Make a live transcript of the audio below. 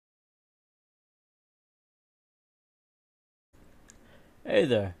Hey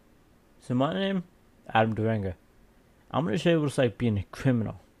there. So my name, Adam Duranger. I'm gonna show you what it's like being a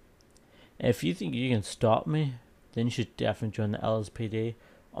criminal. And if you think you can stop me, then you should definitely join the LSPD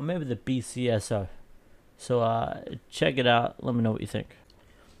or maybe the BCSO. So check it out. Let me know what you think.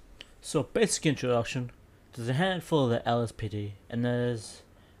 So basic introduction. There's a handful of the LSPD and there's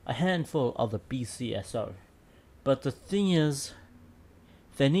a handful of the BCSO. But the thing is,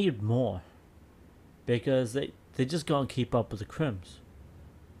 they need more because they just can't keep up with the crims.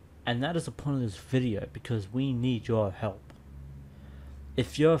 And that is the point of this video because we need your help.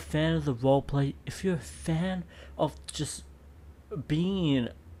 If you're a fan of the roleplay, if you're a fan of just being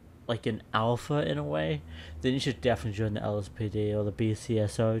like an alpha in a way, then you should definitely join the LSPD or the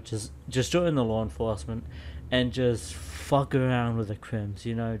BCSO. Just join the law enforcement and just fuck around with the crims,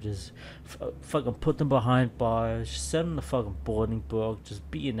 you know, just fucking put them behind bars, send them the fucking boarding book, just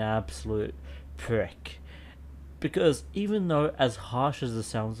be an absolute prick. Because even though as harsh as it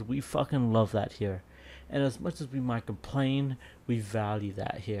sounds, we fucking love that here. And as much as we might complain, we value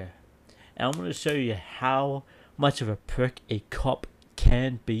that here. And I'm going to show you how much of a prick a cop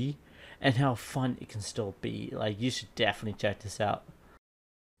can be and how fun it can still be. Like, you should definitely check this out.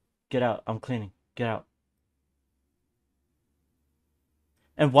 Get out, I'm cleaning. Get out.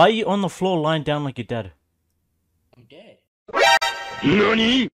 And why are you on the floor lying down like you're dead? I'm dead.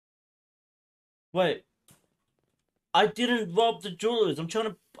 NANI?! Wait. I didn't rob the jewelers.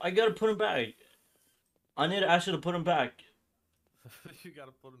 I gotta put them back. I need to ask you to put them back. You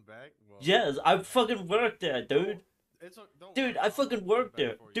gotta put them back? Well, Yes, I fucking worked there, dude. Dude, I I'll fucking put worked them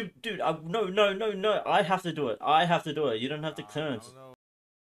there. back for you. Dude, no. I have to do it. I have to do it. You don't have the clearance. I don't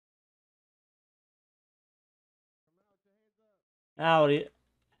know. Howdy.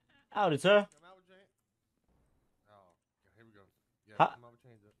 Howdy, sir. Come out with your hand. Oh, here we go. Yeah, Ha- come out with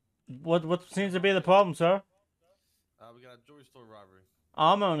your hands up. What seems to be the problem, sir? We got a jewelry store robbery.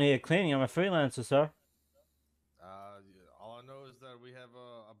 I'm only here cleaning. I'm a freelancer, sir. Yeah, all I know is that we have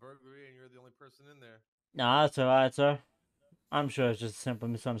a burglary and you're the only person in there. Nah, that's alright, sir. I'm sure it's just a simple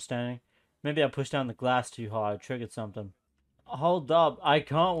misunderstanding. Maybe I pushed down the glass too hard, triggered something. Hold up, I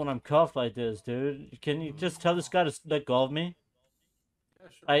can't when I'm cuffed like this, dude. Can you just tell this guy to let go of me? Yeah,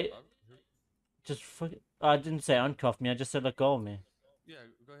 sure. I just fucking. I didn't say uncuff me. I just said let go of me. Yeah,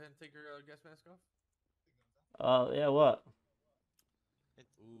 go ahead and take your gas mask off. Yeah, what?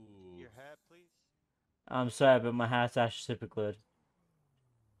 Ooh. Your hat, please. I'm sorry, but my hat's actually super good.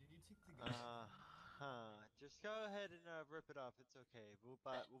 Just go ahead and rip it off. It's okay. We'll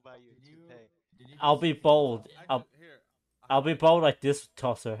buy you a toupee. I'll be bold. Here. I'll be bold like this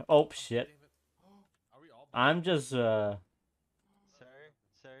tosser. Oh shit. Damn it. Are we all I'm just Sir.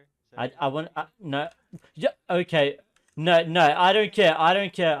 I want no. Yeah. Okay. No. I don't care. Ladies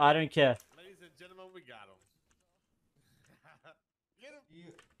and gentlemen, we got him. Get him.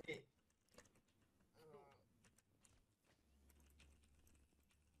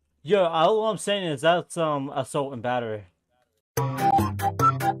 Yo, all I'm saying is that's assault and battery.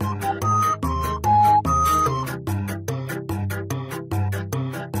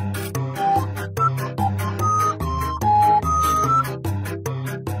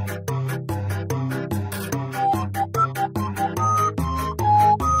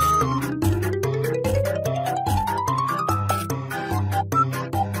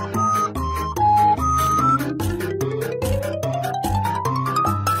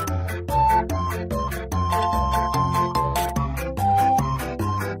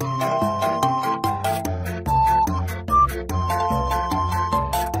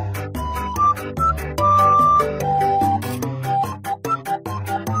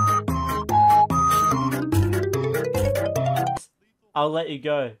 I'll let you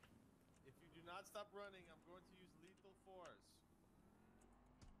go. If you do not stop running, I'm going to use lethal force.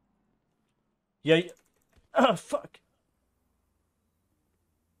 Yeah. Oh fuck.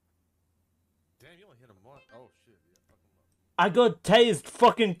 Damn, you only hit him once. Oh shit, yeah, fuck him up. I got tased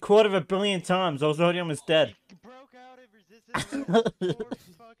fucking 250 times. I was already almost dead. You broke out of resistance 4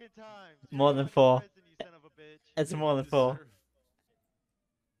 fucking times. More than 4. Prison, you son of a bitch. It's more than Yes, 4. sir.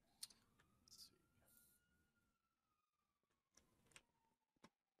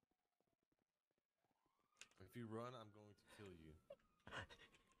 If you run, I'm going to kill you.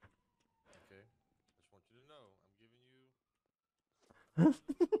 Okay? Just want you to know, I'm giving you.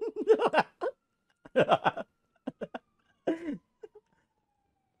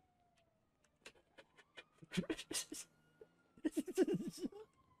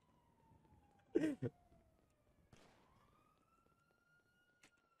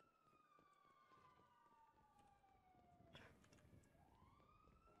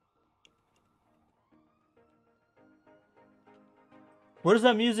 What is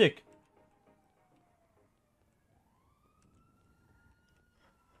that music?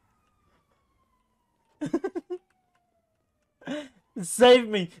 Save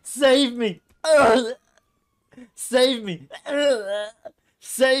me! Save me! Ugh! Save me! Ugh!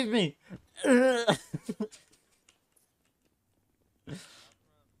 Save me! Ugh!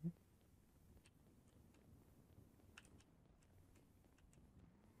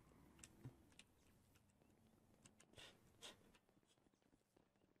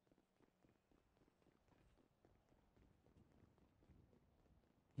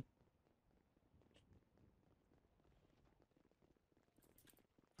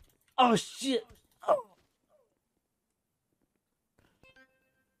 Oh shit! Oh.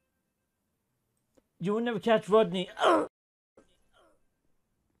 You will never catch Rodney. Ugh!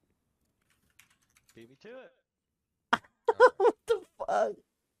 Beat me to it. What the fuck?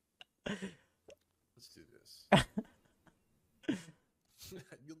 Let's do this.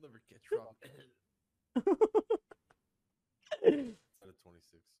 You'll never catch Rob. Out of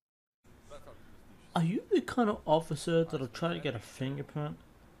 26. Are you the kind of officer that'll try to get a fingerprint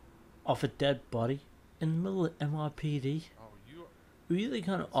off a dead body in the middle of NYPD? Oh, you. Are you the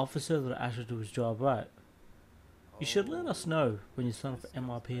kind of officer that'll actually do his job right? You should let us know when you sign up for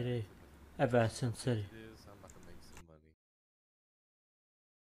NYPD at SinCity. I'm about to make some money.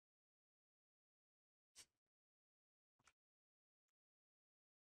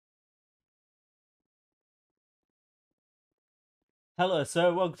 Hello,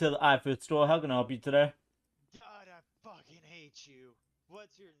 sir. Welcome to the iFood store. How can I help you today? God, I fucking hate you.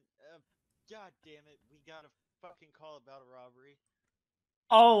 What's your... God damn it. We got a fucking call about a robbery.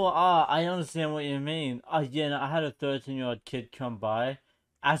 Oh, I understand what you mean. Yeah, no, I had a 13-year-old kid come by,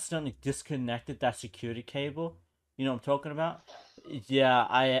 accidentally disconnected that security cable. You know what I'm talking about? Yeah,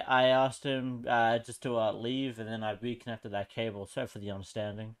 I asked him just to leave, and then I reconnected that cable. Sorry for the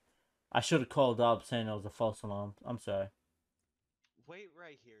understanding. I should have called up saying it was a false alarm. I'm sorry. Wait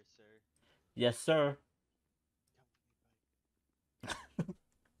right here, sir. Yes, sir.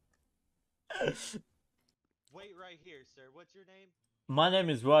 Wait right here, sir. What's your name? My name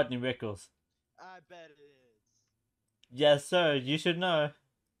is Rodney Rickles. I bet it is. Yes, sir. You should know.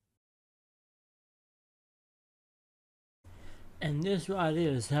 And this right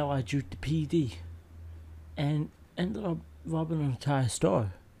here is how I juked the PD and ended up robbing an entire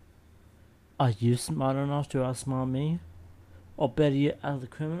store. Are you smart enough to outsmart me? Or better yet, other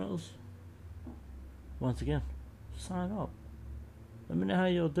criminals? Once again, sign up. Let me know how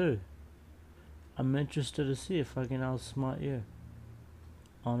you'll do. I'm interested to see if I can outsmart you.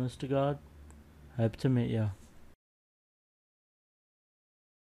 Honest to God, hope to meet you.